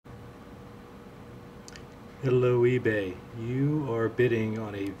Hello eBay. You are bidding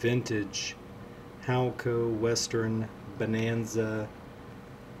on a vintage Halco Western Bonanza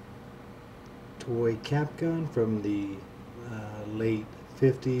toy cap gun from the late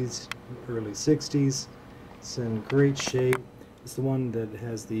 50s, early 60s. It's in great shape. It's the one that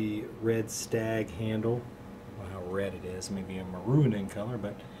has the red stag handle. I don't know how red it is, maybe a maroon in color,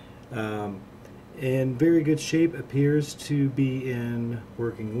 but in very good shape. Appears to be in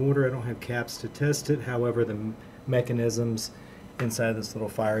working order. I don't have caps to test it. However, the mechanisms inside this little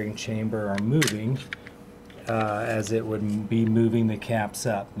firing chamber are moving as it would be moving the caps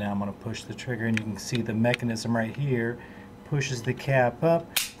up. Now I'm going to push the trigger and you can see the mechanism right here pushes the cap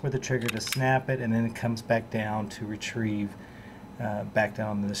up for the trigger to snap it, and then it comes back down to retrieve back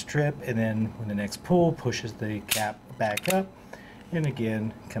down the strip, and then when the next pull pushes the cap back up and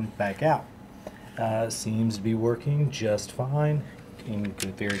again comes back out. Seems to be working just fine, in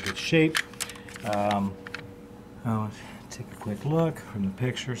good, very good shape. I'll take a quick look from the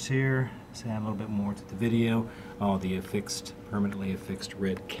pictures here, let's add a little bit more to the video. Oh, the permanently affixed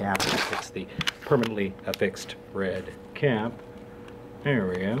red cap. It's the permanently affixed red cap. There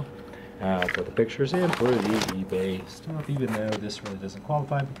we go. Put the pictures in for the eBay stuff, even though this really doesn't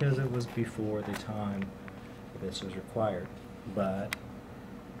qualify because it was before the time this was required. But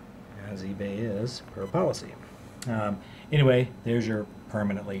as eBay is per policy. Anyway, there's your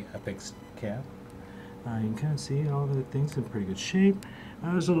permanently affixed cap. You can kind of see all the things in pretty good shape.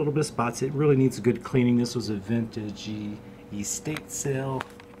 There's a little bit of spots. It really needs a good cleaning. This was a vintage estate sale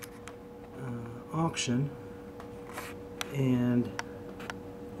auction, and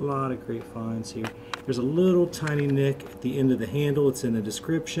a lot of great finds here. There's a little tiny nick at the end of the handle. It's in the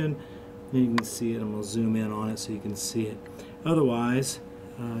description. And you can see it. I'm going to zoom in on it so you can see it. Otherwise,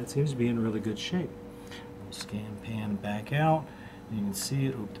 it seems to be in really good shape. Scan pan back out. And you can see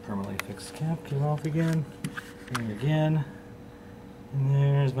it. Oop, the permanently fixed cap came off again. And again. And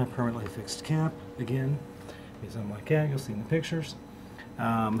there's my permanently fixed cap again. Something like that. You'll see in the pictures.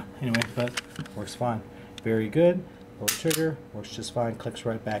 Anyway, but works fine. Very good. Pull the trigger. Works just fine. Clicks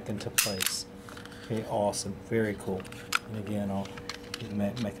right back into place. Okay, awesome. Very cool. And again, I'll get the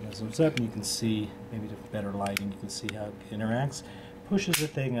mechanisms up, and you can see, maybe to better lighting, you can see how it interacts. Pushes the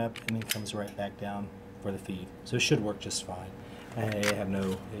thing up and then comes right back down for the feed. So it should work just fine. I have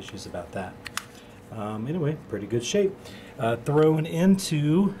no issues about that. Anyway, pretty good shape. Thrown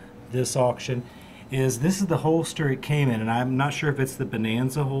into this auction is the holster it came in, and I'm not sure if it's the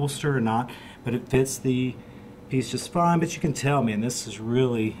Bonanza holster or not, but it fits the piece just fine. But you can tell, man, this is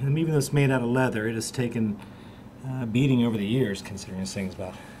really, and even though it's made out of leather, it has taken beating over the years, considering this thing's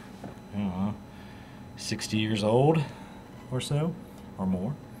about, I don't know, 60 years old or so, or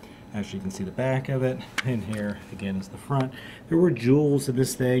more. Actually, you can see the back of it, and here again is the front. There were jewels in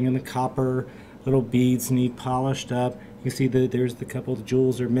this thing, and the copper little beads need polished up. You can see that there's the couple of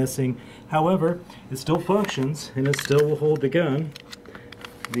jewels are missing. However, it still functions, and it still will hold the gun.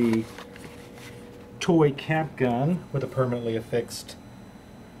 The toy cap gun with a permanently affixed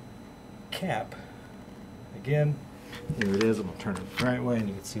cap. Again, here it is. I'm going to turn it the right way, and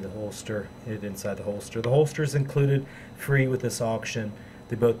you can see the holster hid inside the holster. The holster is included free with this auction.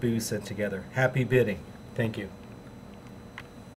 They both be sent together. Happy bidding. Thank you.